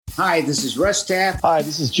Hi, this is Russ Taff. Hi,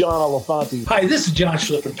 this is John Olifanti. Hi, this is John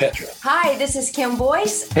Schlippen-Petra. Hi, this is Kim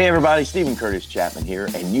Boyce. Hey everybody, Stephen Curtis Chapman here,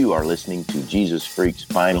 and you are listening to Jesus Freaks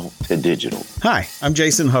Vinyl to Digital. Hi, I'm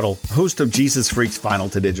Jason Huddle, host of Jesus Freaks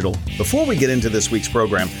Vinyl to Digital. Before we get into this week's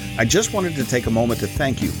program, I just wanted to take a moment to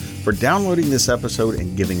thank you for downloading this episode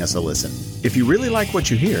and giving us a listen. If you really like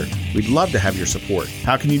what you hear, we'd love to have your support.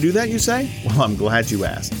 How can you do that, you say? Well, I'm glad you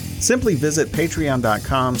asked. Simply visit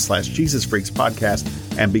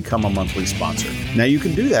patreon.com/JesusFreaksPodcast and become a monthly sponsor. Now, you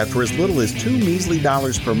can do that for as little as $2 measly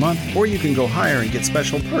per month, or you can go higher and get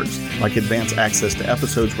special perks, like advance access to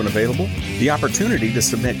episodes when available, the opportunity to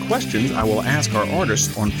submit questions I will ask our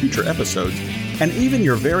artists on future episodes, and even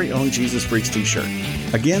your very own Jesus Freaks t-shirt.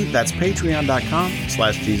 Again, that's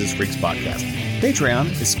patreon.com/JesusFreaksPodcast.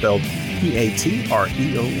 Patreon is spelled Patreon.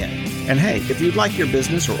 And hey, if you'd like your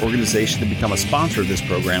business or organization to become a sponsor of this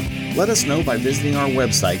program, let us know by visiting our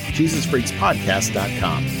website,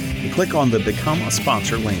 JesusFreaksPodcast.com, and click on the Become a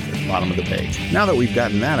Sponsor link at the bottom of the page. Now that we've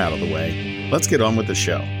gotten that out of the way, let's get on with the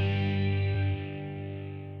show.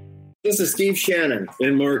 This is Steve Shannon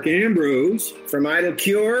and Mark Ambrose from Idle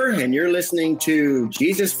Cure, and you're listening to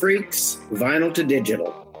Jesus Freaks Vinyl to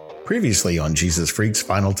Digital. Previously on Jesus Freaks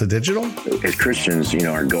Vinyl to Digital. As Christians,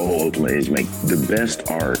 our goal ultimately is to make the best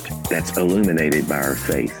art that's illuminated by our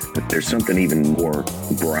faith. But there's something even more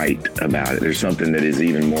bright about it. There's something that is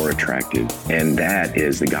even more attractive. And that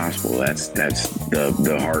is the gospel. That's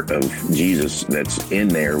the heart of Jesus that's in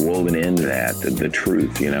there, woven into that, the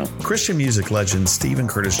truth, Christian music legend Stephen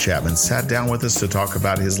Curtis Chapman sat down with us to talk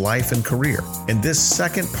about his life and career. In this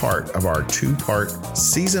second part of our two-part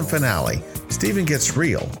season finale, Stephen gets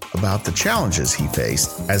real about the challenges he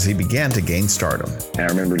faced as he began to gain stardom. I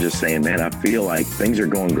remember just saying, man, I feel like things are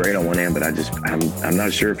going great on one hand, but I'm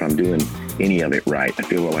not sure if I'm doing any of it right. I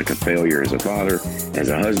feel like a failure as a father, as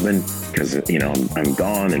a husband, because, I'm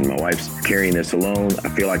gone and my wife's carrying this alone. I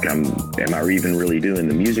feel like am I even really doing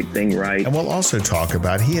the music thing right? And we'll also talk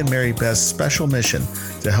about he and Mary Beth's special mission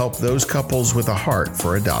to help those couples with a heart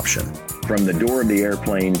for adoption. From the door of the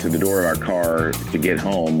airplane to the door of our car to get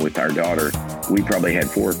home with our daughter, we probably had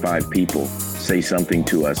 4 or 5 people say something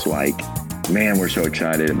to us like, man, we're so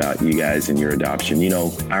excited about you guys and your adoption.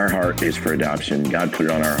 Our heart is for adoption. God put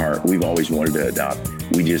it on our heart. We've always wanted to adopt.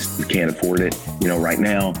 We just can't afford it, right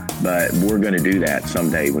now, but we're going to do that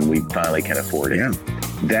someday when we finally can afford it. Yeah.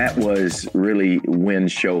 That was really when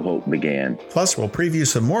Show Hope began. Plus, we'll preview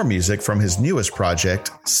some more music from his newest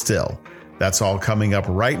project, Still. That's all coming up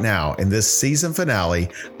right now in this season finale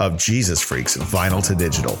of Jesus Freaks Vinyl to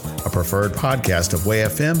Digital, a preferred podcast of Way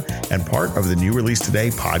FM and part of the New Release Today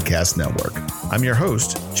podcast network. I'm your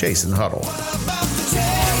host, Jason Huddle.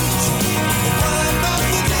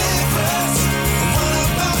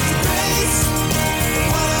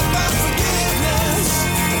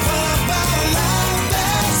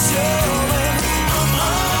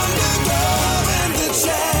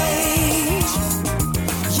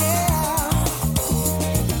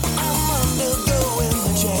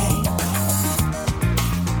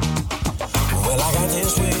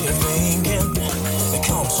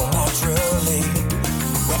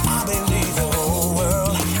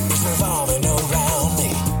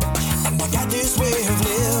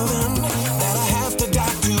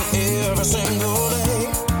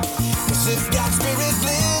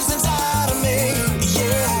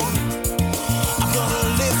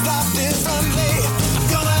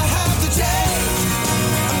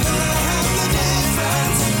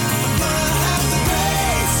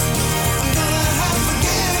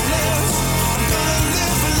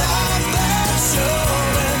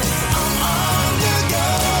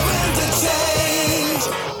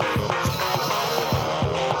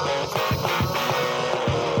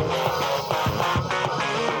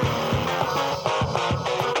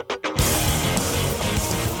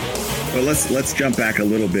 Let's jump back a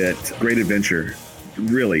little bit. Great Adventure,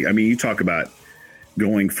 really. I mean, you talk about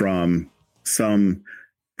going from some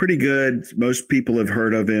pretty good, most people have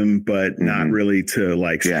heard of him, but not really to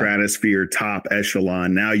like stratosphere, top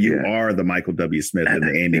echelon. Now you are the Michael W. Smith and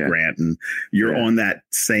the Andy Grant, and you're on that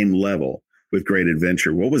same level with Great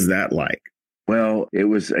Adventure. What was that like? Well, it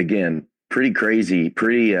was, again, pretty crazy,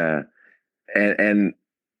 and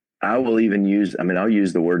I will even I'll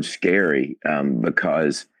use the word scary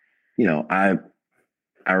because,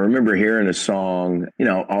 I remember hearing a song,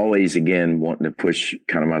 always, again, wanting to push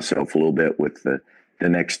kind of myself a little bit with the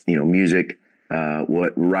next, music,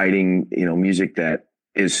 writing, music that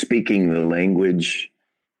is speaking the language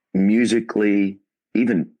musically,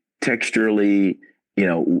 even texturally,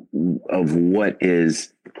 of what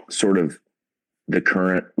is sort of the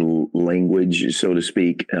current language, so to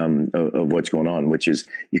speak, of what's going on, which is,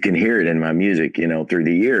 you can hear it in my music, through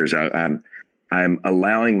the years. I'm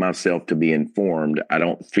allowing myself to be informed. I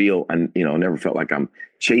don't feel, never felt like I'm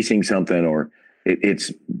chasing something, or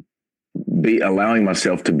it's allowing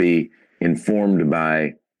myself to be informed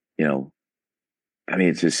by,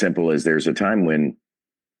 it's as simple as there's a time when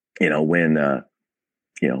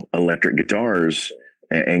electric guitars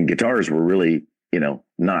and guitars were really,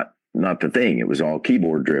 not the thing. It was all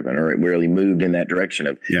keyboard driven, or it really moved in that direction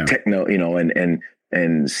of techno,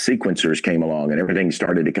 and sequencers came along and everything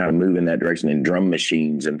started to kind of move in that direction, and drum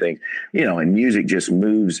machines and things, and music just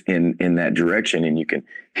moves in that direction. And you can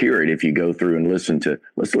hear it if you go through and listen to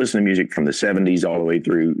music from the 70s all the way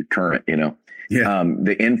through current,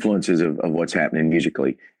 the influences of what's happening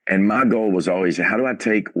musically. And my goal was always, how do I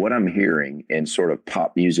take what I'm hearing in sort of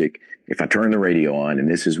pop music? If I turn the radio on, and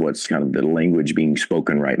this is what's kind of the language being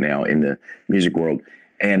spoken right now in the music world,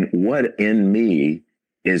 and what in me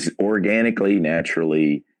is organically,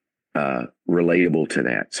 naturally relatable to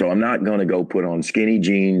that. So I'm not going to go put on skinny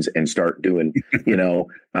jeans and start doing,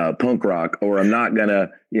 punk rock, or I'm not going to,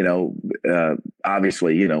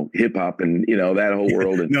 obviously, hip hop and, that whole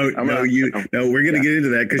world. And we're going to get into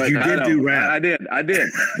that, because you did do rap. I did.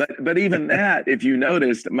 But even that, if you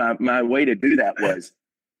noticed, my way to do that was,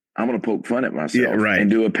 I'm going to poke fun at myself and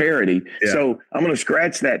do a parody. Yeah. So I'm going to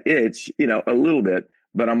scratch that itch, a little bit,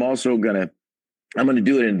 but I'm also going to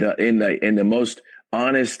do it in the most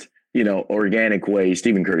honest, organic way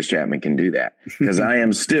Stephen Curtis Chapman can do that. Because I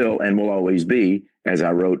am still, and will always be, as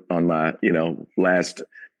I wrote on my, last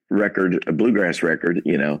record, a bluegrass record,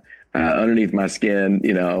 underneath my skin,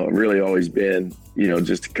 really always been,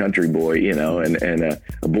 just a country boy, and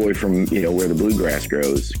a boy from, where the bluegrass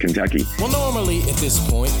grows, Kentucky. Well, normally at this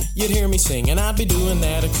point, you'd hear me sing, and I'd be doing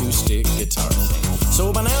that acoustic guitar thing.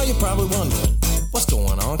 So by now you're probably wondering, what's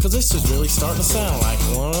going on? Because this is really starting to sound like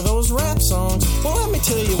one of those rap songs. Well, let me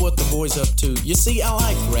tell you what the boy's up to. You see, I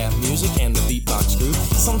like rap music and the beatbox groove.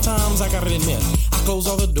 Sometimes I gotta admit, I close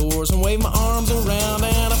all the doors and wave my arms around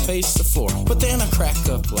and I face the floor. But then I crack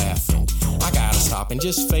up laughing. I gotta stop and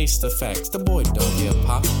just face the facts. The boy don't give a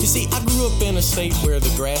pop. You see, I grew up in a state where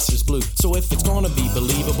the grass is blue. So if it's gonna be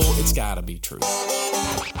believable, it's gotta be true.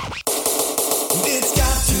 It's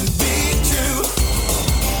got to be true.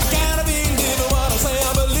 Gotta be living what I say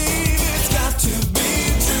I believe. It's got to be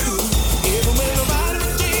true. Even when nobody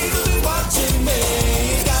but Jesus is watching me.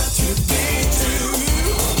 It's got to be true.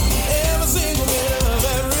 Every single minute of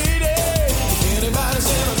every day. Anybody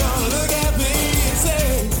said I'm gonna look at me and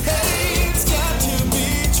say, hey, it's got to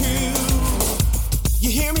be true. You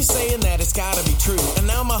hear me saying that it's gotta be true. And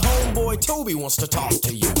now my homeboy Toby wants to talk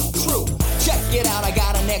to you. True. Check it out, I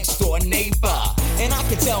got a next door neighbor, and I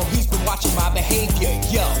can tell he's been watching my behavior.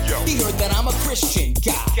 Yo, he heard that I'm a Christian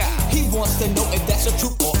guy. He wants to know if that's a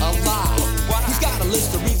truth or a lie. He's got a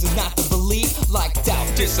list of reasons not to believe, like doubt,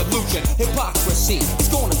 disillusion, hypocrisy. It's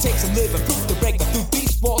gonna take some living proof to break through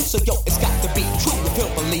these walls. So yo, it's got to be true if he'll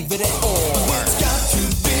believe it at all. It's got to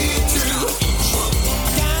be true.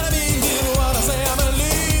 I gotta be living what I say I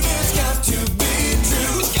believe. It's got to be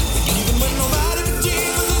true. Even when nobody but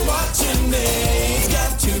Jesus is watching me. It's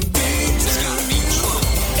got to be true.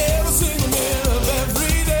 Every single minute of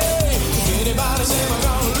every day. If anybody's ever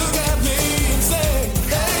gonna look at me and say,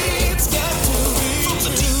 hey, it's got to be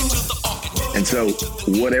true. And so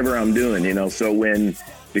whatever I'm doing, so when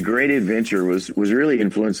The Great Adventure was really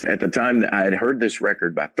influenced at the time that I had heard this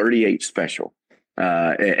record by 38 Special,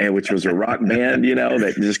 and which was a rock band,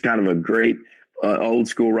 that just kind of a great old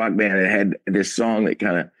school rock band. It had this song that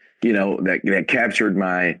kind of, that captured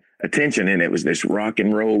my attention, and it was this rock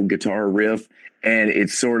and roll guitar riff. And it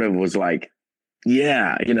sort of was like,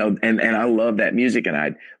 and I love that music, and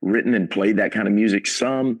I'd written and played that kind of music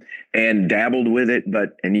some and dabbled with it.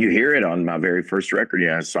 And you hear it on my very first record,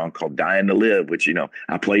 a song called Dying to Live, which,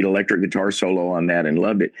 I played electric guitar solo on that and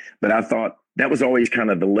loved it. But I thought that was always kind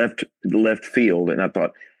of the left field. And I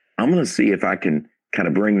thought, I'm going to see if I can kind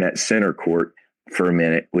of bring that center court for a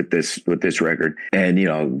minute with this record,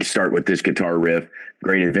 and start with this guitar riff,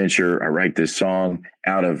 Great Adventure. I write this song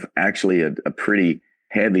out of actually a pretty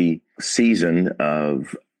heavy season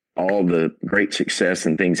of all the great success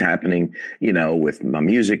and things happening, with my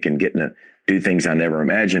music and getting to do things I never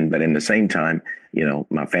imagined. But in the same time,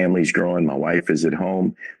 my family's growing. My wife is at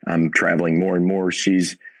home. I'm traveling more and more.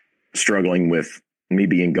 She's struggling with me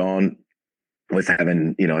being gone, with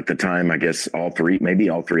having, at the time, I guess maybe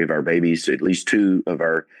all three of our babies, at least two of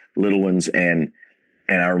our little ones. And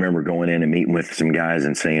I remember going in and meeting with some guys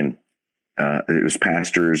and saying, it was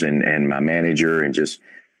pastors and my manager, and just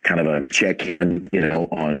kind of a check-in,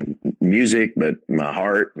 on music, but my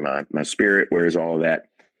heart, my spirit, where's all of that?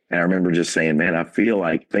 And I remember just saying, man, I feel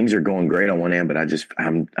like things are going great on one hand, but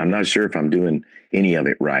I'm not sure if I'm doing any of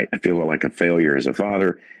it right. I feel like a failure as a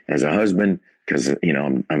father, as a husband, because,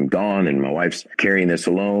 I'm gone and my wife's carrying this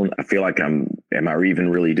alone. I feel like am I even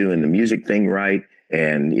really doing the music thing right?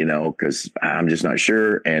 And, because I'm just not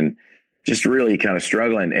sure, and just really kind of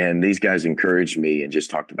struggling. And these guys encouraged me and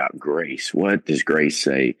just talked about grace. What does grace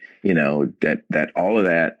say? That all of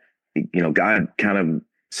that, God kind of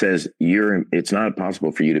says it's not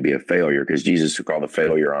possible for you to be a failure, because Jesus took all the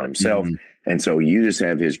failure on himself. Mm-hmm. And so you just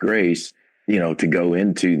have his grace, to go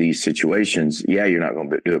into these situations. Yeah, you're not going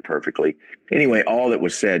to do it perfectly. Anyway, all that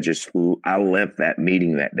was said, I left that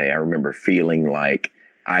meeting that day. I remember feeling like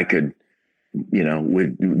I could,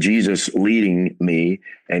 with Jesus leading me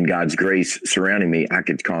and God's grace surrounding me, I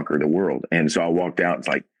could conquer the world. And so I walked out. It's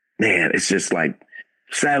like, man, it's just like,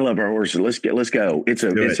 saddle up our horses. Let's go. It's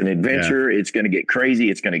an adventure. Yeah. It's going to get crazy.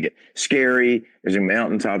 It's going to get scary. There's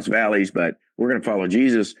mountaintops, valleys, but we're going to follow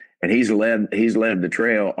Jesus. And he's led the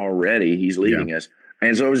trail already. He's leading us.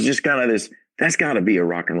 And so it was just kind of this, that's got to be a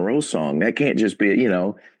rock and roll song. That can't just be,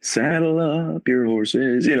 saddle up your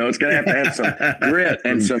horses. It's going to have some grit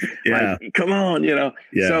and some, like, come on, Yeah.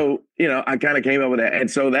 So, I kind of came up with that.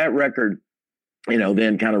 And so that record,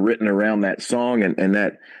 then kind of written around that song and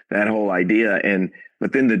that whole idea.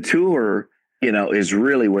 But then the tour, is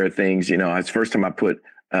really where things, it's the first time I put,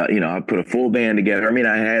 I put a full band together. I mean,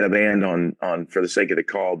 I had a band on for the sake of the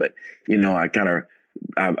call, but, I kind of,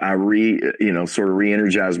 sort of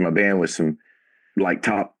re-energized my band with some like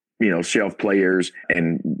top, shelf players.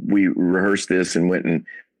 And we rehearsed this and went and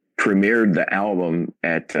premiered the album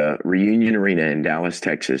at Reunion Arena in Dallas,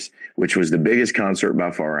 Texas, which was the biggest concert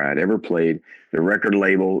by far I'd ever played. The record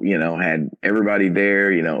label, had everybody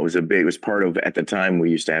there. It was part of, at the time, we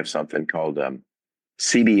used to have something called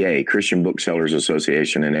CBA, Christian Booksellers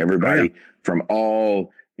Association, and everybody from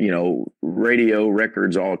all, radio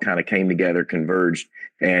records all kind of came together, converged,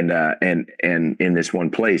 and in this one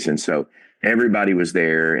place. And so everybody was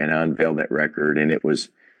there, and I unveiled that record, and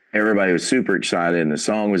everybody was super excited, and the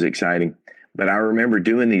song was exciting. But I remember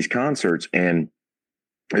doing these concerts, and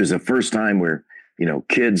it was the first time where,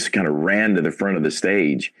 kids kind of ran to the front of the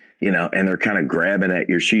stage, and they're kind of grabbing at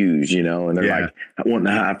your shoes, and they're like, I want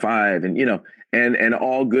the high five, and, and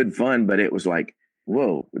all good fun. But it was like,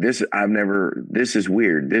 whoa, this is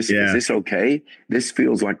weird. Is this okay? This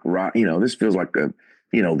feels like rock, this feels like the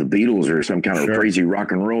Beatles or some kind of crazy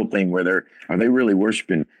rock and roll thing where are they really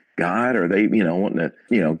worshiping God? Or are they, wanting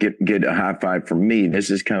to, get a high five from me?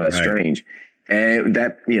 This is kind of strange. And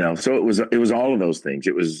that, so it was all of those things.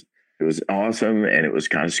 It was awesome, and it was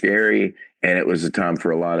kind of scary, and it was a time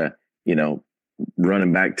for a lot of,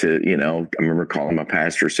 running back to, I remember calling my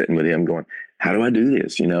pastor, sitting with him going, how do I do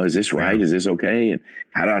this? Is this right? Is this okay? And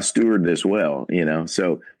how do I steward this well?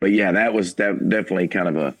 So, but yeah, that was definitely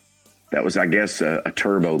kind of that was, I guess, a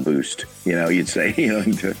turbo boost, you'd say,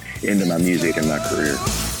 into my music and my career.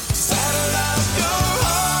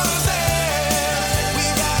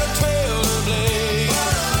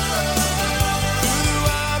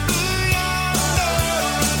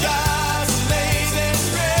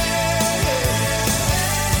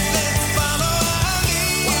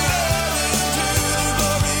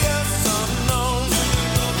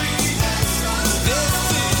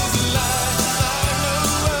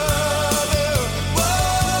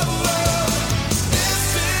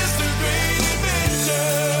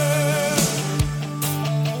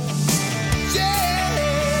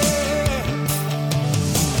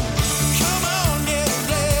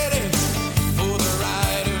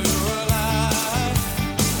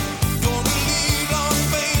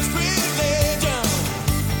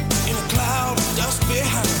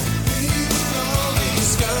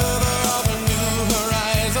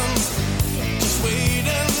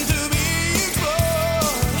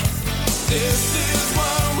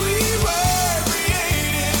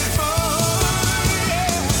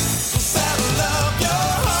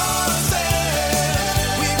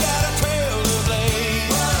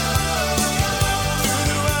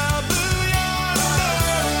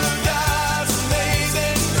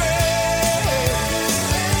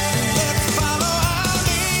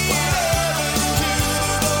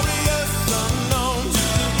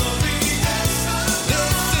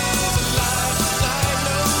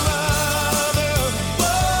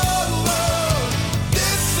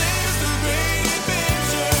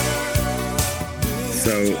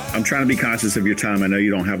 So I'm trying to be conscious of your time. I know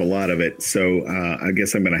you don't have a lot of it, so I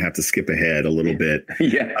guess I'm going to have to skip ahead a little bit.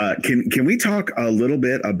 Yeah. Can we talk a little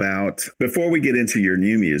bit about, before we get into your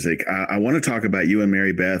new music, I want to talk about you and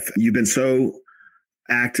Mary Beth. You've been so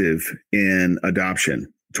active in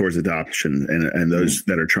towards adoption and those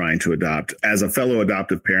that are trying to adopt. As a fellow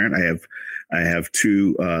adoptive parent, I have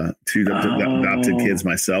two adopted kids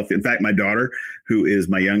myself. In fact, my daughter, who is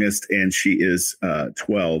my youngest, and she is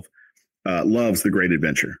 12, loves The Great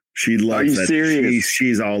Adventure. She loves that. Serious?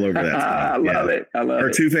 She's all over that. I love it. I love it.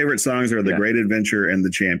 Her two favorite songs are The Great Adventure and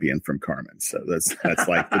The Champion from Carmen. So that's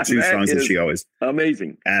like the two songs that she always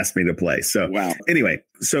amazing asked me to play. So wow. Anyway,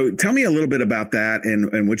 so tell me a little bit about that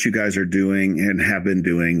and what you guys are doing and have been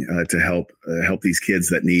doing to help these kids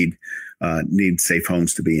that need safe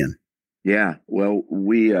homes to be in. Yeah. Well,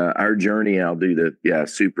 we our journey. I'll do the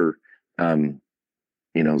super.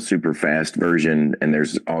 Super fast version, and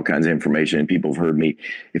there's all kinds of information. And people have heard me,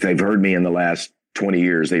 if they've heard me in the last 20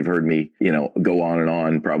 years, they've heard me, go on and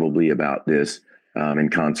on probably about this in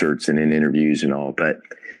concerts and in interviews and all. But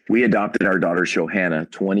we adopted our daughter Shohana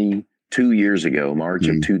 22 years ago, March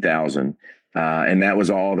of 2000. And that was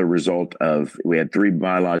all the result of, we had 3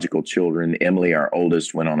 biological children. Emily, our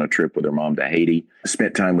oldest, went on a trip with her mom to Haiti,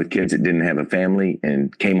 spent time with kids that didn't have a family,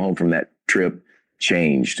 and came home from that trip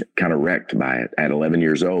changed, kind of wrecked by it. At 11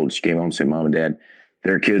 years old, she came home and said, Mom and Dad,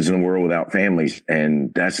 there are kids in the world without families,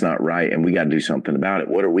 and that's not right. And we got to do something about it.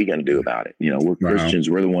 What are we going to do about it? We're Christians.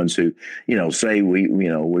 We're the ones who, say we're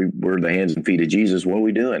the hands and feet of Jesus. What are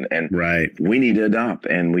we doing? And we need to adopt.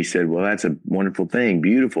 And we said, well, that's a wonderful thing,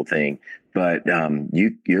 beautiful thing. But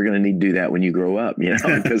you're going to need to do that when you grow up,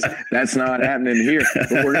 because that's not happening here.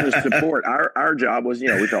 But we're going to support. Our job was,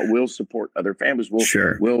 we thought we'll support other families.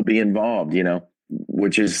 We'll be involved,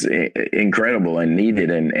 which is incredible and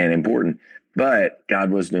needed and important. But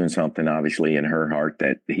God was doing something, obviously, in her heart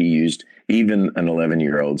that he used even an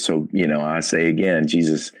 11-year-old. So, I say again,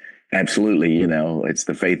 Jesus, absolutely, it's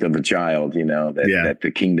the faith of a child, that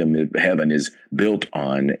the kingdom of heaven is built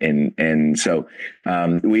on. And so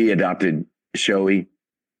we adopted Shoei,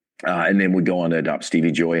 and then we go on to adopt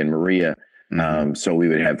Stevie Joy and Maria. So we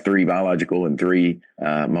would have 3 biological and 3,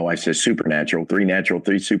 my wife says supernatural, 3 natural,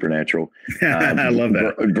 3 supernatural. I love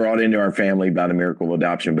that. Brought into our family by the miracle of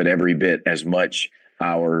adoption, but every bit as much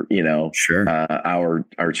our,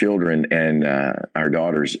 our children and our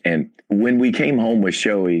daughters. And when we came home with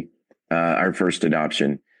Shoei, our first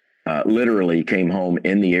adoption, literally came home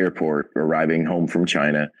in the airport, arriving home from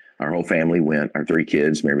China. Our whole family went, our 3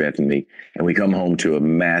 kids, Mary Beth and me, and we come home to a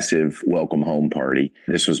massive welcome home party.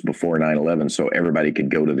 This was before 9/11, so everybody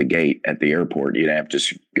could go to the gate at the airport. You'd have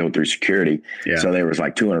to go through security. Yeah. So there was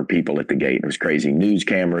like 200 people at the gate. It was crazy. News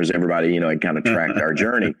cameras, everybody, had kind of tracked our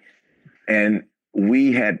journey. And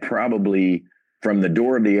we had probably, from the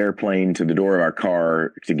door of the airplane to the door of our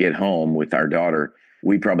car to get home with our daughter,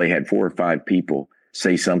 we probably had 4 or 5 people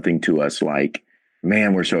say something to us like,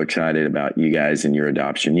 man, we're so excited about you guys and your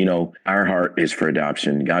adoption. Our heart is for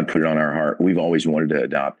adoption. God put it on our heart. We've always wanted to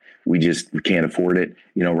adopt. We can't afford it,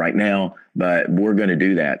 right now, but we're going to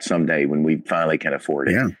do that someday when we finally can afford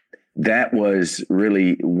it. Yeah. That was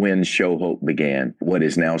really when Show Hope began, what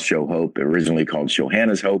is now Show Hope, originally called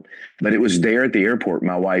Shohana's Hope. But it was there at the airport.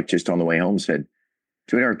 My wife, just on the way home, said,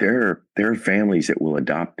 sweetheart, there are families that will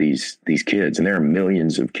adopt these kids, and there are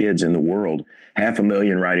millions of kids in the world,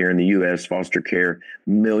 500,000 right here in the U.S., foster care,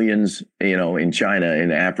 millions, in China, in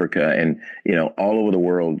Africa, and, all over the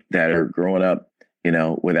world that are growing up,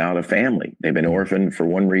 without a family. They've been orphaned for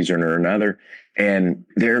one reason or another. And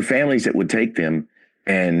there are families that would take them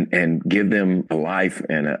and give them a life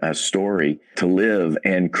and a story to live,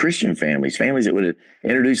 and Christian families that would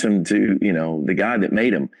introduce them to, the God that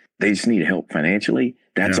made them. They just need help financially.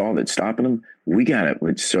 That's all that's stopping them. We got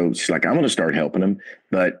it. So she's like, I'm going to start helping them.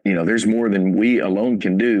 But, there's more than we alone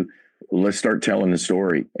can do. Let's start telling the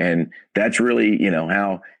story. And that's really,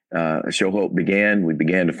 how Show Hope began. We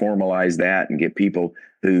began to formalize that and get people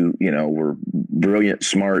who, were brilliant,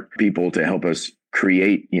 smart people to help us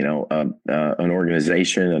create, an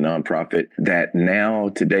organization, a nonprofit that now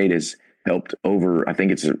to date has helped over, I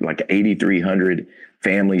think it's like 8,300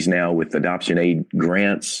 families now with adoption aid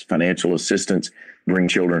grants, financial assistance, bring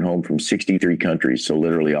children home from 63 countries. So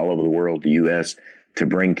literally all over the world, the U.S., to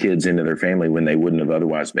bring kids into their family when they wouldn't have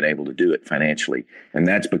otherwise been able to do it financially. And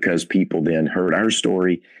that's because people then heard our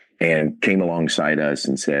story and came alongside us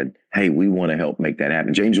and said, hey, we want to help make that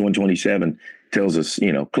happen. James 1:27 tells us,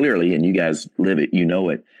 clearly, and you guys live it,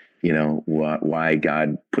 it, why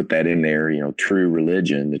God put that in there, true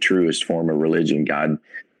religion, the truest form of religion God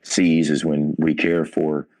sees is when we care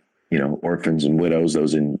for orphans and widows,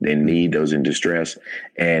 those in need, those in distress.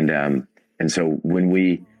 And so when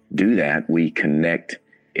we do that, we connect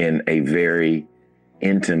in a very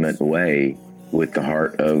intimate way with the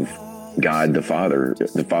heart of God, the Father of,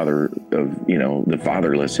 the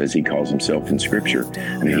fatherless, as he calls himself in Scripture.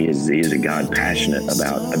 I mean, he is a God passionate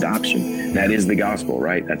about adoption. That is the gospel,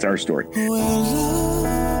 right? That's our story. Where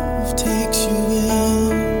love takes you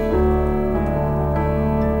in,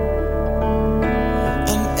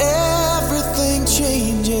 and everything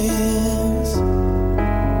changes.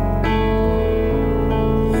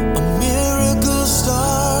 A miracle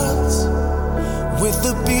starts with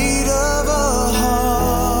the beat of a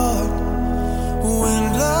heart. When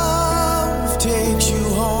love takes you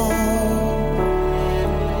home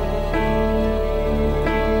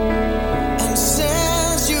and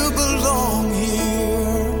says you belong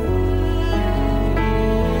here,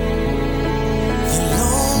 the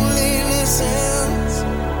loneliness ends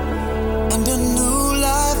and a new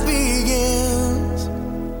life begins.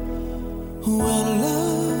 When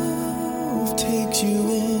love takes you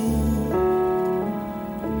in.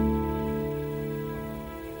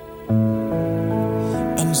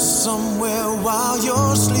 And somewhere while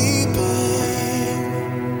you're sleeping,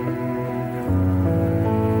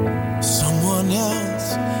 someone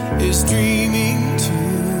else is dreaming too,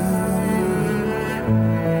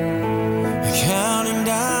 counting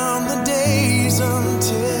down the days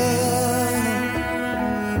until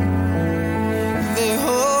they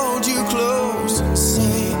hold you close and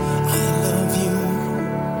say, I love you.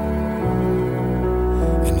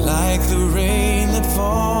 And like the rain that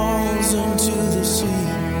falls into the sea,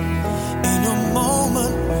 in a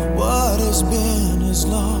moment, what has been is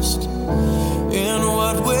lost in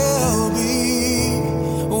what will be.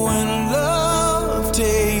 When love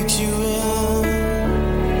takes you in,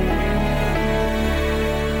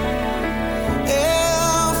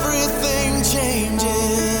 everything changes.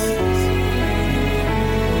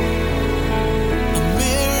 A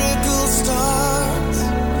miracle starts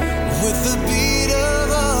with the beat of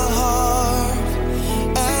a heart,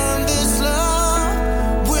 and this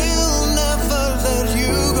love will never let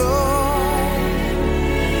you go.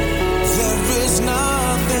 There is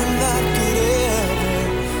nothing that could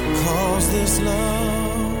ever cause this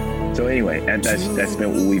love. So anyway, that's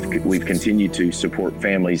been what we've continued to support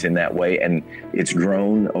families in that way, and it's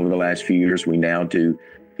grown over the last few years. We now do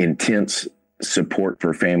intense support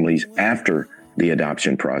for families after the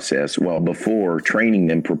adoption process. Well, before, training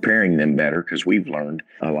them, preparing them better, because we've learned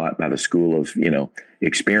a lot by the school of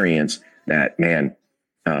experience that, man,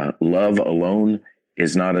 love alone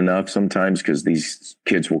is not enough sometimes, because these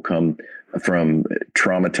kids will come from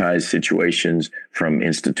traumatized situations, from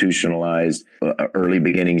institutionalized early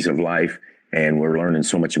beginnings of life. And we're learning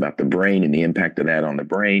so much about the brain and the impact of that on the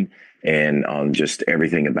brain and on just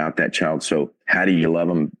everything about that child. So how do you love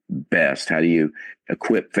them best? How do you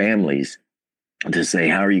equip families to say,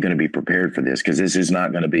 how are you going to be prepared for this? Because this is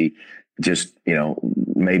not going to be just,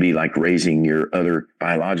 maybe like raising your other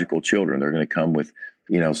biological children. They're going to come with,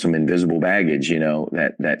 some invisible baggage,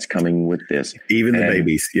 that's coming with this. Even the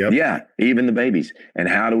babies. Yep. Yeah, even the babies. And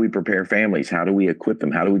how do we prepare families? How do we equip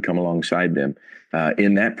them? How do we come alongside them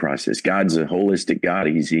in that process? God's a holistic God.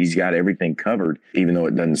 He's got everything covered, even though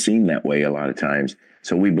it doesn't seem that way a lot of times.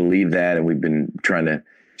 So we believe that, and we've been trying to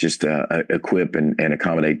just equip and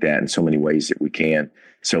accommodate that in so many ways that we can.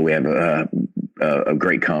 So we have a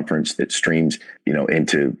great conference that streams,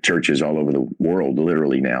 into churches all over the world,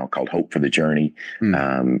 literally now, called Hope for the Journey.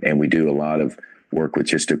 And we do a lot of work with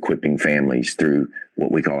just equipping families through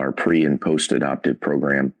what we call our pre and post adoptive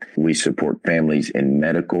program. We support families in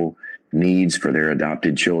medical needs for their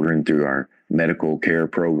adopted children through our medical care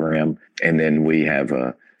program. And then we have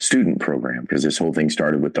a student program, because this whole thing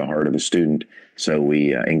started with the heart of the student. So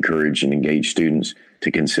we encourage and engage students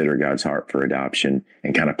to consider God's heart for adoption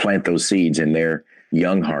and kind of plant those seeds in their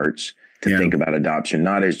young hearts to think about adoption,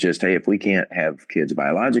 not as just, hey, if we can't have kids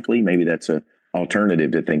biologically, maybe that's a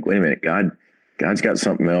alternative to think, wait a minute, God's got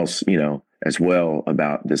something else, as well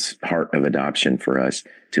about this heart of adoption for us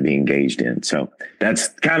to be engaged in. So that's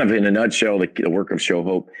kind of in a nutshell, the work of Show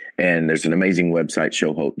Hope. And there's an amazing website,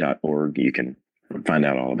 showhope.org. You can find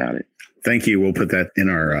out all about it. Thank you. We'll put that in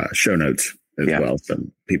our show notes as well, so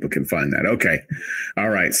people can find that. Okay. All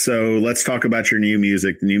right. So let's talk about your new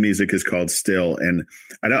music. The new music is called Still. And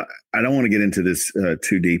I don't want to get into this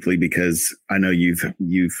too deeply, because I know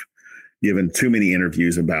you've given too many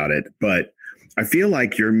interviews about it, but I feel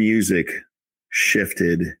like your music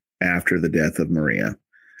shifted after the death of Maria,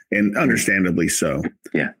 and understandably so.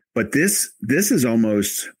 Yeah. But this is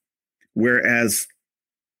almost, whereas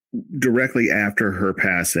directly after her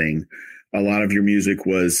passing, a lot of your music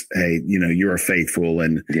was, hey, you know, you are faithful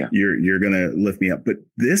and you're going to lift me up. But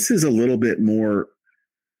this is a little bit more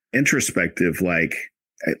introspective. Like,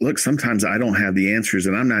 look, sometimes I don't have the answers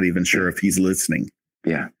and I'm not even sure if he's listening.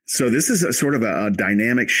 Yeah. So this is a sort of a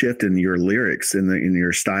dynamic shift in your lyrics, in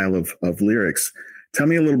your style of lyrics. Tell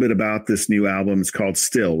me a little bit about this new album. It's called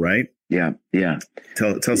Still, right? Yeah. Yeah.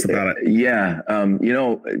 Tell us about it. Yeah. You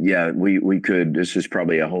know, we could, this is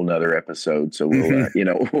probably a whole nother episode. So we'll, you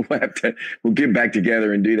know, we'll get back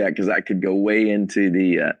together and do that. Cause I could go way into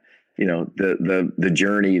the, you know, the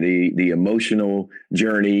journey, the emotional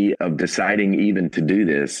journey of deciding even to do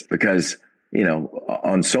this, because, you know,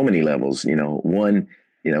 on so many levels, you know, one,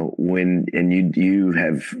 you know, and you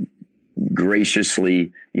have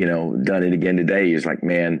graciously, you know, done it again today. Is like,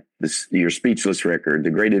 man, your Speechless record,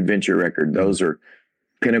 the Great Adventure record, those are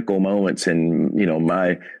pinnacle moments in, you know,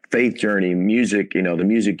 my faith journey, music, you know, the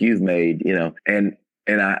music you've made, you know, and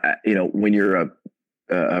I, you know, when you're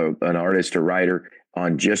an artist or writer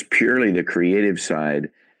on just purely the creative side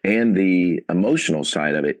and the emotional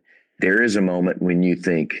side of it, there is a moment when you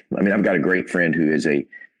think, I mean, I've got a great friend who is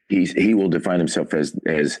he will define himself as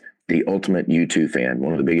the ultimate U2 fan.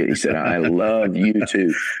 One of the biggest, he said, I love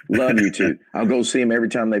U2, love U2. I'll go see him every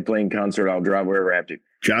time they play in concert. I'll drive wherever I have to.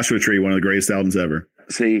 Joshua Tree, one of the greatest albums ever.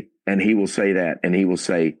 See, and he will say that, and he will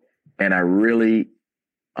say, and I really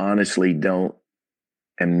honestly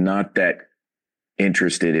am not that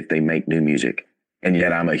interested if they make new music. And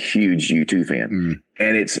yet I'm a huge U2 fan. Mm.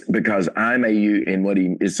 And it's because and what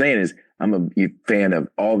he is saying is, I'm a fan of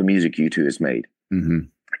all the music U2 has made. Mm-hmm.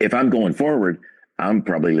 If I'm going forward, I'm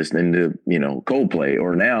probably listening to, you know, Coldplay,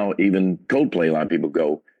 or now even Coldplay. A lot of people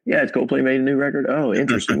go, yeah, it's Coldplay made a new record. Oh,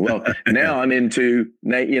 interesting. Well, now I'm into,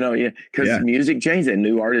 you know, because music changed and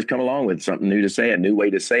new artists come along with something new to say, a new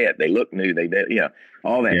way to say it. They look new.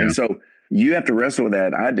 All that. Yeah. And so you have to wrestle with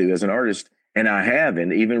that. I do as an artist. And I have,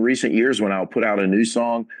 in even recent years, when I'll put out a new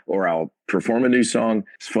song or I'll perform a new song.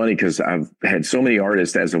 It's funny because I've had so many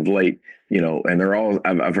artists as of late, you know, and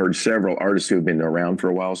I've heard several artists who have been around for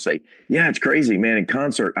a while say, yeah, it's crazy, man. In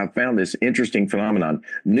concert, I found this interesting phenomenon.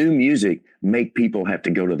 New music make people have to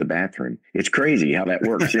go to the bathroom. It's crazy how that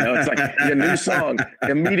works. You know, it's like a new song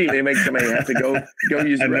immediately makes somebody have to go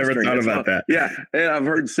use the restroom. I've never thought about that. Yeah. And I've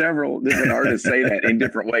heard several different artists say that in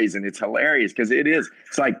different ways. And it's hilarious because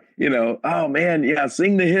it's like, you know, oh man, yeah,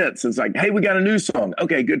 sing the hits. It's like, hey, we got a new song.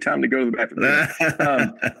 Okay, good time to go to the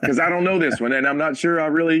bathroom. Because I don't know this one and I'm not sure I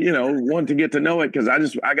really, you know, want to get to know it because I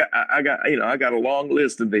got a long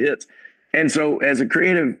list of the hits. And so as a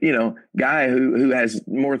creative, you know, guy who has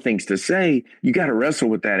more things to say, you got to wrestle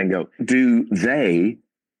with that and go, do they,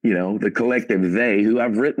 you know, the collective they who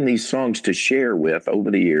I've written these songs to share with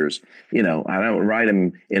over the years, you know, I don't write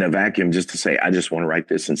them in a vacuum just to say, I just want to write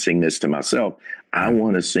this and sing this to myself. I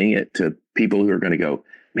want to sing it to people who are going to go,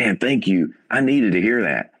 man, thank you. I needed to hear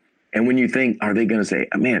that. And when you think, are they going to say,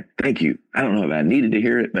 man, thank you. I don't know if I needed to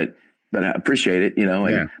hear it, but I appreciate it, you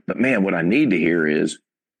know, but man, what I need to hear is,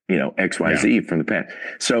 you know, XYZ from the past.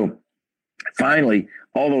 So finally,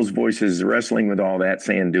 all those voices wrestling with all that,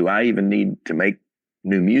 saying, do I even need to make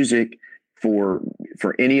new music for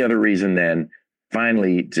any other reason than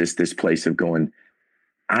finally just this place of going,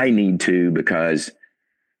 I need to, because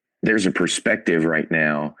there's a perspective right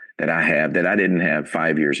now that I have that I didn't have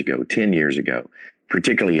 5 years ago, 10 years ago,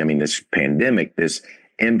 particularly, I mean, this pandemic, this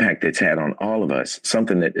impact it's had on all of us,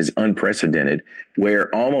 something that is unprecedented,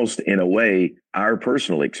 where almost in a way, our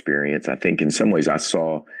personal experience, I think in some ways I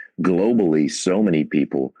saw globally so many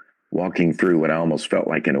people walking through what I almost felt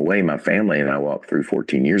like in a way my family and I walked through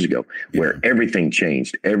 14 years ago, where everything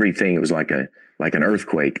changed. Everything, it was like an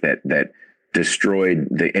earthquake that destroyed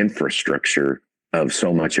the infrastructure of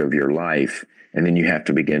so much of your life. And then you have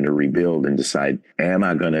to begin to rebuild and decide, am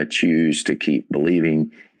I going to choose to keep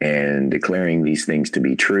believing and declaring these things to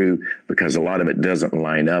be true? Because a lot of it doesn't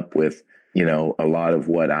line up with, you know, a lot of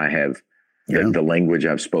what I have, the language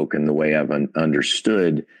I've spoken, the way I've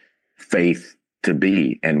understood faith to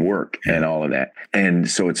be and work and all of that. And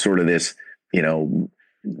so it's sort of this, you know,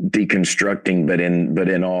 deconstructing, but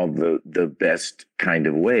in all the best kind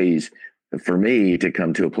of ways for me to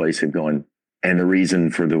come to a place of going, and the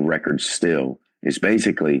reason for the record Still is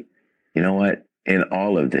basically, you know what, in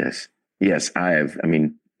all of this, yes, I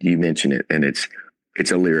mean, you mentioned it, and it's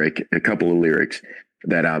a couple of lyrics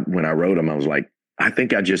that when I wrote them, I was like, I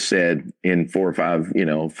think I just said in 4 or 5, you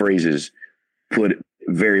know, phrases, put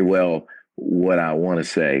very well what I want to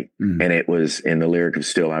say. Mm-hmm. And it was in the lyric of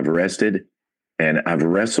Still, I've rested and I've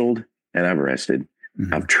wrestled and I've rested.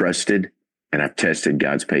 Mm-hmm. I've trusted and I've tested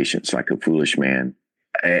God's patience like a foolish man.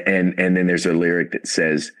 And then there's a lyric that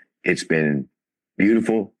says, it's been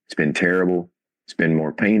beautiful, It's been terrible. It's been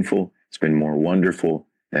more painful. It's been more wonderful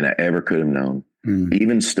than I ever could have known.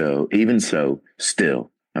 Even so,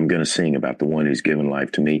 still, I'm going to sing about the one who's given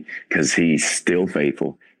life to me, because he's still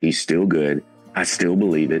faithful. He's still good. I still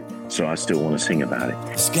believe it. So I still want to sing about it.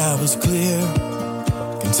 The sky was clear,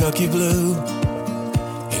 Kentucky blue.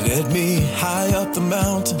 He led me high up the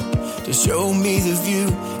mountain to show me the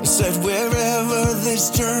view. He said, wherever this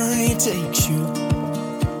journey takes you,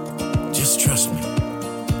 just trust me,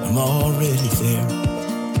 I'm already there.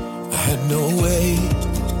 I had no way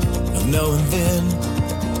of knowing then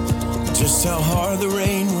just how hard the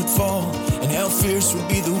rain would fall and how fierce would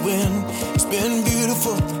be the wind. It's been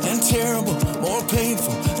beautiful and terrible, more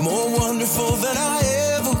painful, more wonderful than I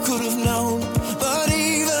ever could have known. But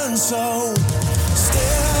even so,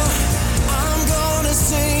 still, I'm gonna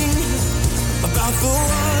sing about the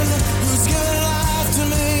one who's given life to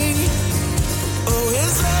me. Oh,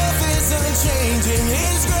 his love is unchanging,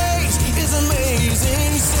 his grace is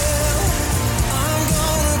amazing. Still, I'm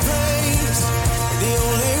gonna praise the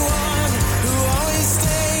only one who always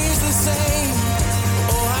stays the same.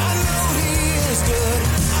 Oh, I know he is good,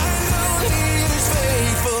 I know he is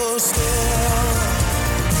faithful still.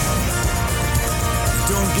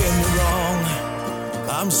 Don't get me wrong,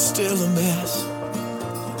 I'm still a mess,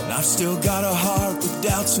 and I've still got a heart with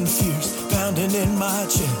doubts and fears pounding in my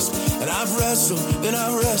chest. And I've wrestled, then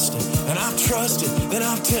I've rested, and I've trusted, then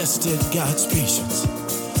I've tested God's patience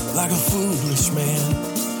like a foolish man.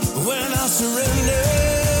 But when I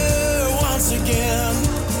surrender once again,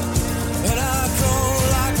 and I call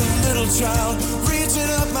like a little child, reaching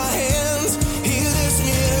up my hands, he lifts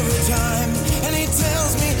me every time, and he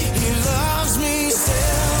tells me he loves me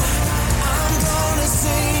still. I'm gonna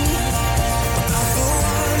sing about the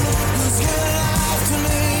one who's given life to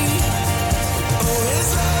me. Oh, his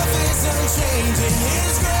love is unchanging,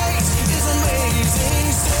 his grace is amazing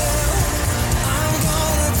still. I'm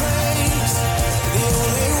gonna praise the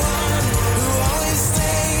only one who always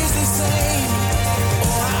stays the same.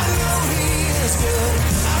 Oh, I know he is good,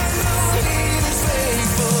 I know he is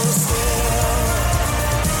faithful still.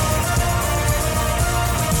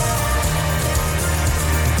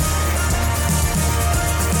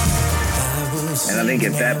 And I think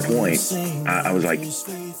at that point, I was like,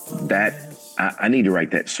 I need to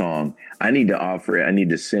write that song. I need to offer it. I need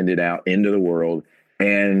to send it out into the world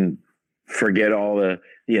and forget all the,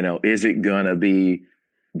 is it going to be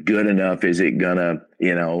good enough? Is it going to,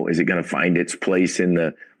 is it going to find its place in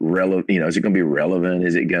the is it going to be relevant?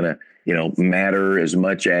 Is it going to, matter as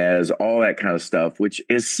much as all that kind of stuff, which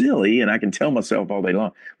is silly. And I can tell myself all day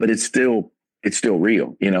long, but it's still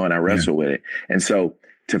real, and I wrestle with it. And so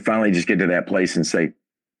to finally just get to that place and say,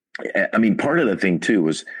 I mean, part of the thing too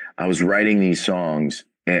was I was writing these songs,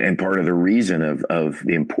 and part of the reason of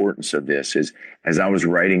the importance of this is, as I was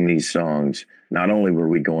writing these songs, not only were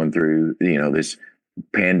we going through, this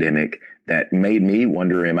pandemic that made me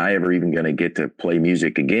wonder, am I ever even going to get to play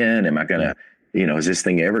music again? Am I going to, is this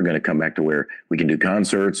thing ever going to come back to where we can do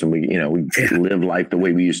concerts and we live life the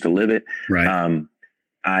way we used to live it? Right.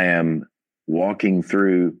 I am walking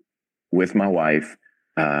through with my wife,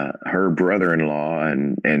 her brother-in-law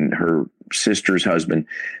and her sister's husband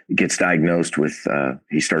gets diagnosed with,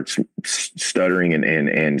 he starts stuttering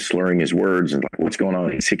and slurring his words and like, what's going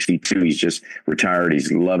on? He's 62. He's just retired.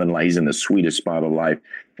 He's loving life. He's in the sweetest spot of life.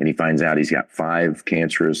 And he finds out he's got 5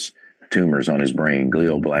 cancerous tumors on his brain,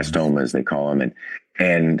 glioblastoma, as they call them.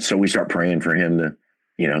 And so we start praying for him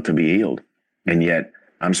to be healed. And yet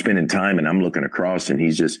I'm spending time and I'm looking across and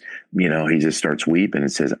he's just, he just starts weeping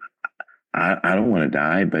and says, I don't want to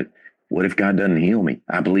die, but what if God doesn't heal me?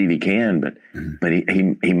 I believe he can, but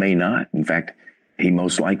he may not. In fact, he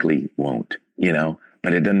most likely won't,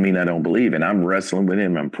 but it doesn't mean I don't believe. And I'm wrestling with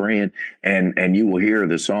him. I'm praying and you will hear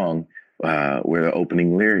the song where the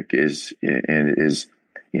opening lyric is,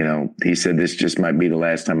 he said, this just might be the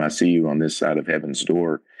last time I see you on this side of heaven's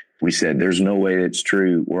door. We said, there's no way that's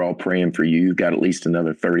true. We're all praying for you. You've got at least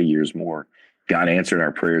another 30 years more. God answered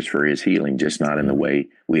our prayers for his healing, just not in the way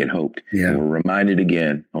we had hoped. Yeah. And we're reminded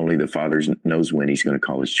again, only the Father knows when he's going to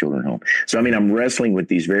call his children home. So, I mean, I'm wrestling with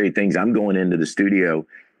these very things. I'm going into the studio,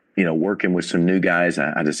 working with some new guys.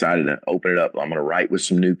 I decided to open it up. I'm going to write with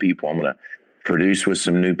some new people. I'm going to produce with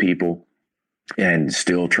some new people and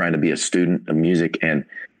still trying to be a student of music. And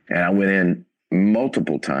I went in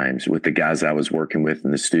multiple times with the guys I was working with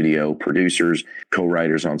in the studio, producers,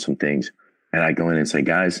 co-writers on some things. And I go in and say,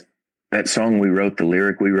 guys, that song we wrote, the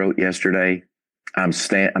lyric we wrote yesterday, I'm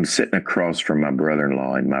sitting across from my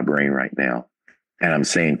brother-in-law in my brain right now. And I'm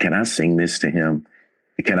saying, can I sing this to him?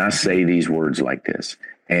 Can I say these words like this?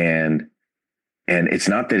 And it's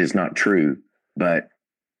not that it's not true, but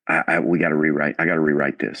we got to rewrite. I got to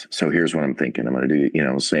rewrite this. So here's what I'm thinking. I'm going to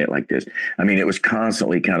do, say it like this. I mean, it was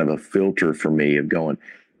constantly kind of a filter for me of going,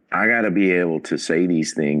 I got to be able to say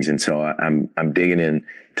these things. And so I'm digging in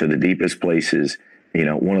to the deepest places.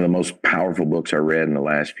 One of the most powerful books I read in the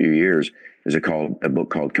last few years is a book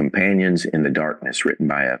called Companions in the Darkness, written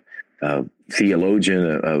by a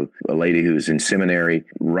theologian, a lady who's in seminary,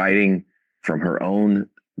 writing from her own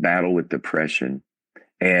battle with depression.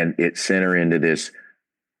 And it sent her into this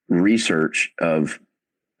research of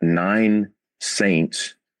 9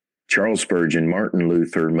 saints: Charles Spurgeon, Martin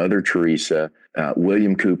Luther, Mother Teresa,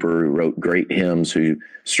 William Cooper, who wrote great hymns, who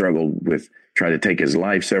tried to take his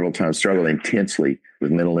life several times, struggled intensely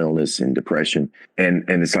with mental illness and depression. And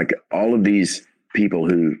it's like all of these people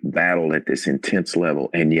who battled at this intense level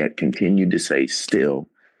and yet continued to say, still,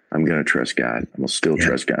 I'm going to trust God. I'm going to still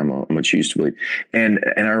trust God. I'm going to choose to believe. And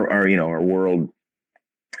our world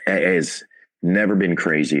has never been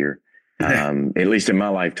crazier, at least in my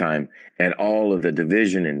lifetime. And all of the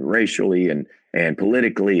division and racially and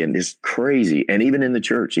politically and just crazy. And even in the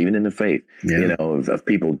church, even in the faith, of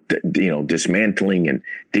people, dismantling and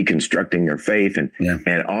deconstructing their faith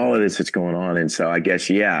and all of this that's going on. And so I guess,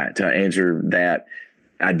 to answer that,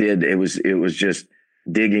 I did. It was just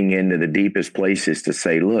digging into the deepest places to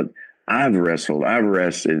say, look, I've wrestled, I've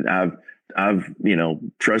rested, I've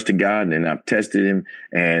trusted God and I've tested him.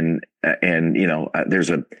 And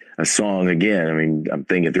there's a song again. I mean, I'm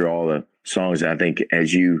thinking through all the songs. I think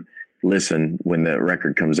as you listen, when the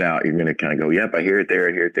record comes out, you're going to kind of go, yep, I hear it there.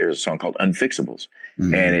 I hear it there. There's a song called Unfixables.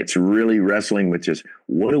 Mm-hmm. And it's really wrestling with just,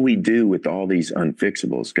 what do we do with all these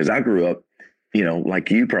unfixables? Because I grew up, like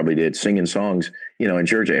you probably did, singing songs, in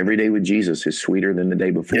church, every day with Jesus is sweeter than the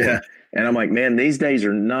day before. Yeah. And I'm like, man, these days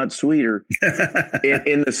are not sweeter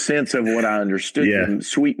in the sense of what I understood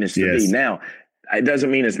sweetness to be. Now, it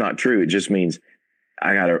doesn't mean it's not true. It just means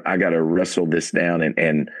I gotta wrestle this down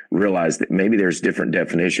and realize that maybe there's different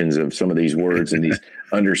definitions of some of these words and these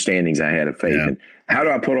understandings I had of faith. Yeah. And how do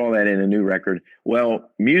I put all that in a new record? Well,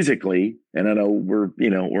 musically, and I know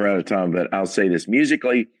we're out of time, but I'll say this: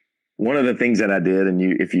 musically, one of the things that I did, and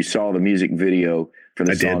if you saw the music video for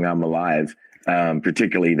the song "I'm Alive,"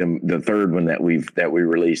 particularly the third one that we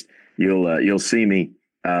released, you'll see me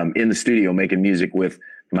in the studio making music with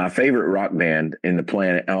my favorite rock band on the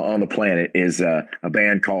planet is a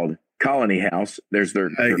band called Colony House. There's their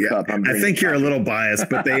cup. I think you're a little biased,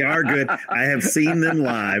 but they are good. I have seen them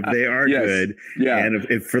live. They are good. Yeah. And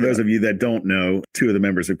if for those of you that don't know, 2 of the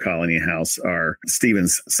members of Colony House are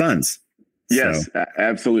Stephen's sons. Yes, so.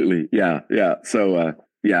 Absolutely. Yeah. Yeah. So,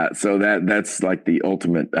 so that's like the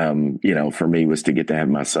ultimate, for me, was to get to have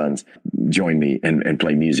my sons join me and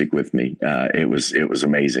play music with me. It was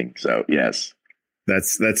amazing. So, yes.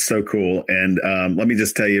 That's so cool. And let me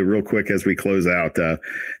just tell you real quick as we close out,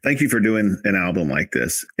 thank you for doing an album like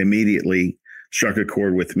this. Immediately struck a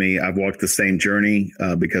chord with me. I've walked the same journey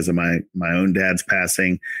because of my own dad's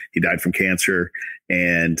passing. He died from cancer.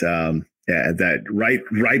 And that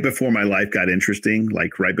right before my life got interesting,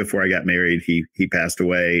 like right before I got married, he passed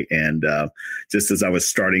away. And just as I was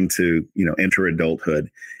starting to, enter adulthood.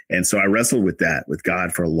 And so I wrestled with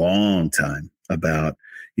God for a long time about,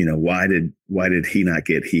 why did he not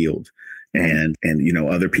get healed? And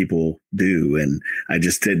other people do. And I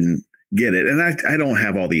just didn't get it. And I don't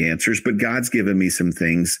have all the answers, but God's given me some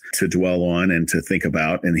things to dwell on and to think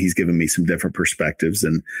about. And he's given me some different perspectives.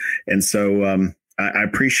 And so I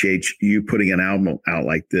appreciate you putting an album out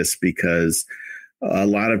like this, because a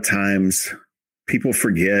lot of times people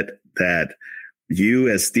forget that you,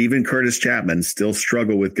 as Steven Curtis Chapman, still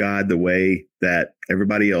struggle with God the way that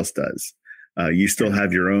everybody else does. You still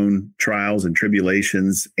have your own trials and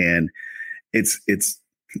tribulations, and it's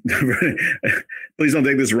please don't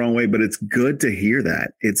take this the wrong way, but it's good to hear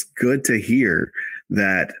that. It's good to hear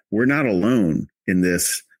that we're not alone in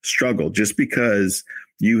this struggle. Just because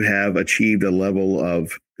you have achieved a level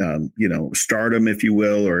of, stardom, if you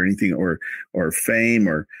will, or anything, or fame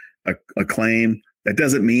or acclaim, that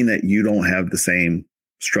doesn't mean that you don't have the same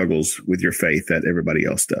struggles with your faith that everybody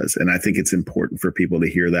else does. And I think it's important for people to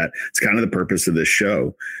hear that. It's kind of the purpose of this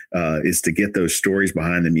show, is to get those stories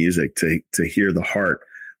behind the music, to hear the heart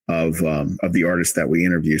of the artists that we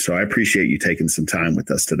interview. So I appreciate you taking some time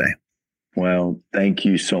with us today. Well, thank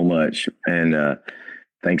you so much. And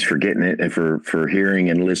thanks for getting it and for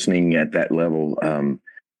hearing and listening at that level,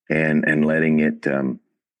 and letting it,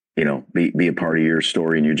 be a part of your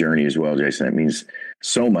story and your journey as well, Jason. That means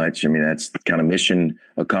so much. I mean, that's kind of mission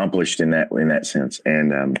accomplished in that sense.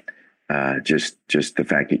 And just the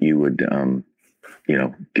fact that you would,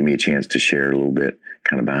 give me a chance to share a little bit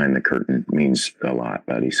kind of behind the curtain means a lot,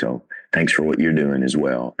 buddy. So thanks for what you're doing as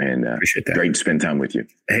well. And Appreciate that. Great to spend time with you.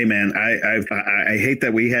 Hey man, I hate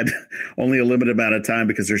that we had only a limited amount of time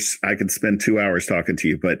because I could spend 2 hours talking to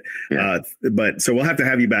you, but so we'll have to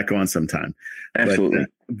have you back on sometime. Absolutely.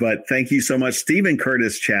 But thank you so much. Steven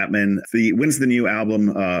Curtis Chapman, when's the new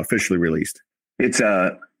album officially released? It's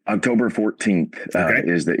October 14th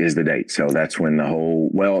is the date. So that's when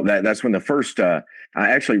that's when the first, I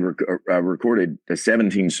actually recorded the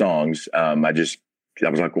 17 songs. I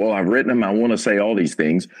was like, well, I've written them. I want to say all these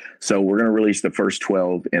things. So we're going to release the first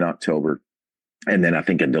 12 in October. And then I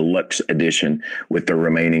think a deluxe edition with the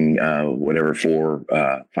remaining, 5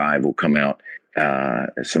 will come out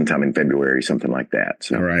sometime in February, something like that.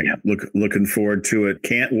 So, all right. Yeah. Looking forward to it.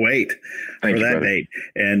 Can't wait for that date.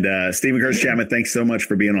 And Steven Curtis Chapman, thanks so much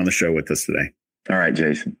for being on the show with us today. All right,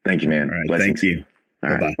 Jason. Thank you, man. All right. Blessings. Thank you. All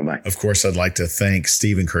right. Bye-bye. Of course, I'd like to thank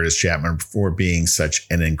Steven Curtis Chapman for being such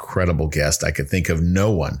an incredible guest. I could think of no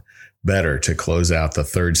one better to close out the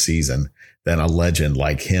third season than a legend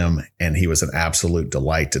like him. And he was an absolute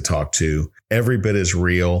delight to talk to. Every bit as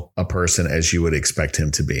real a person as you would expect him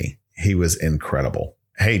to be. He was incredible.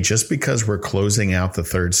 Hey, just because we're closing out the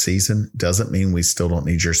third season doesn't mean we still don't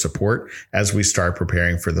need your support as we start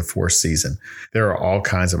preparing for the fourth season. There are all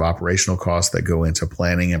kinds of operational costs that go into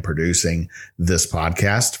planning and producing this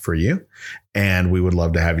podcast for you. And we would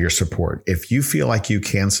love to have your support. If you feel like you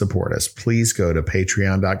can support us, please go to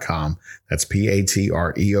patreon.com. That's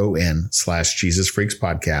patreon/Jesus Freaks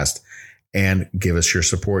Podcast and give us your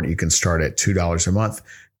support. You can start at $2 a month.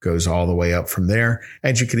 Goes all the way up from there.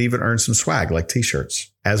 And you can even earn some swag like t-shirts.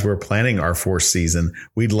 As we're planning our fourth season,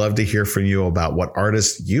 we'd love to hear from you about what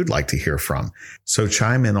artists you'd like to hear from. So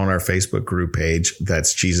chime in on our Facebook group page.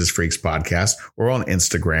 That's Jesus Freaks Podcast, or on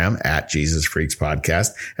Instagram at Jesus Freaks Podcast,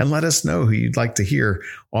 and let us know who you'd like to hear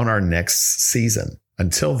on our next season.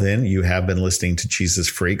 Until then, you have been listening to Jesus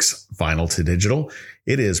Freaks Vinyl to Digital.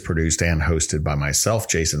 It is produced and hosted by myself,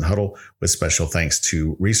 Jason Huddle, with special thanks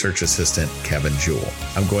to research assistant Kevin Jewell.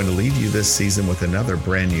 I'm going to leave you this season with another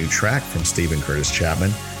brand new track from Steven Curtis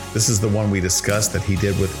Chapman. This is the one we discussed that he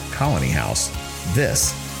did with Colony House.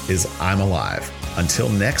 This is I'm Alive. Until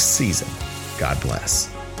next season, God bless.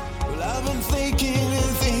 Well, I've been thinking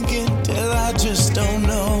and thinking till I just don't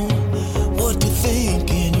know what to think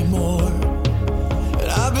anymore. And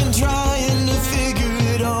I've been trying to figure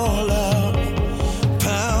it all out,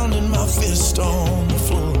 pounding my fist on the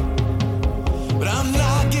floor. But I'm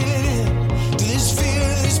not giving in to this fear,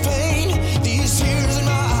 this pain, these tears in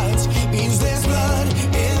my eyes, means there's blood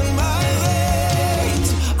in my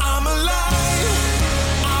veins. I'm alive.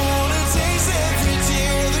 I wanna taste every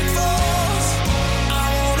tear that falls. I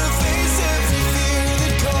wanna face every fear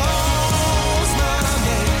that calls my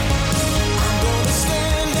name. I'm gonna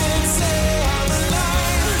stand and say I'm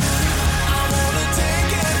alive. I wanna take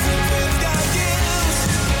every breath God gives,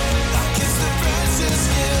 like it's the precious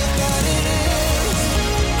gift that it is.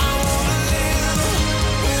 I wanna live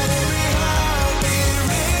with every heartbeat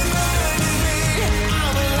reminding me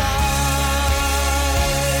I'm alive.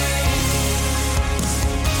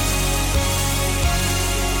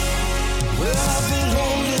 Well, I've been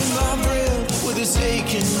holding my breath with this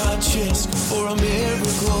ache in my chest for a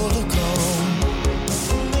miracle to come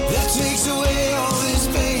that takes away all this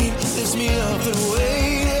pain, lifts me up and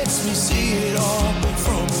away, lets me see it all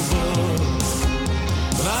from above.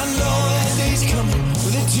 But I know that day's coming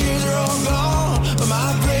when the tears are all gone, but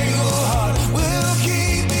my grateful heart will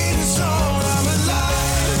keep beating strong. I'm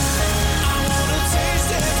alive. I wanna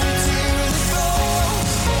taste every tear that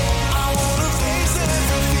falls. I wanna face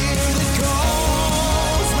every fear that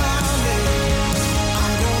calls my name.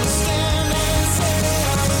 I'm gonna stand and say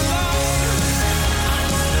I'm alive. I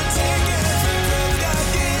wanna take every breath God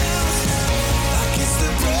gives, like it's the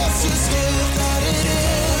precious gift that it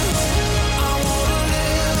is. I wanna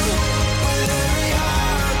live with every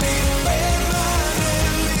heartbeat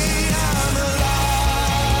reminding me I'm alive.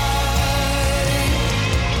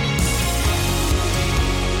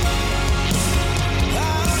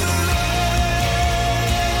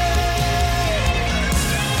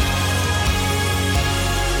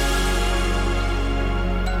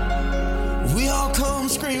 We all come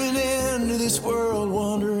screaming into this world,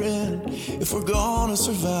 wondering if we're gonna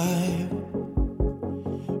survive.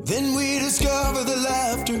 Then we discover the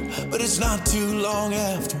laughter, but it's not too long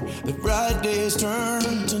after the bright days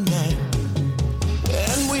turn to night.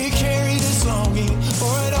 And we carry this longing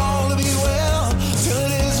for it all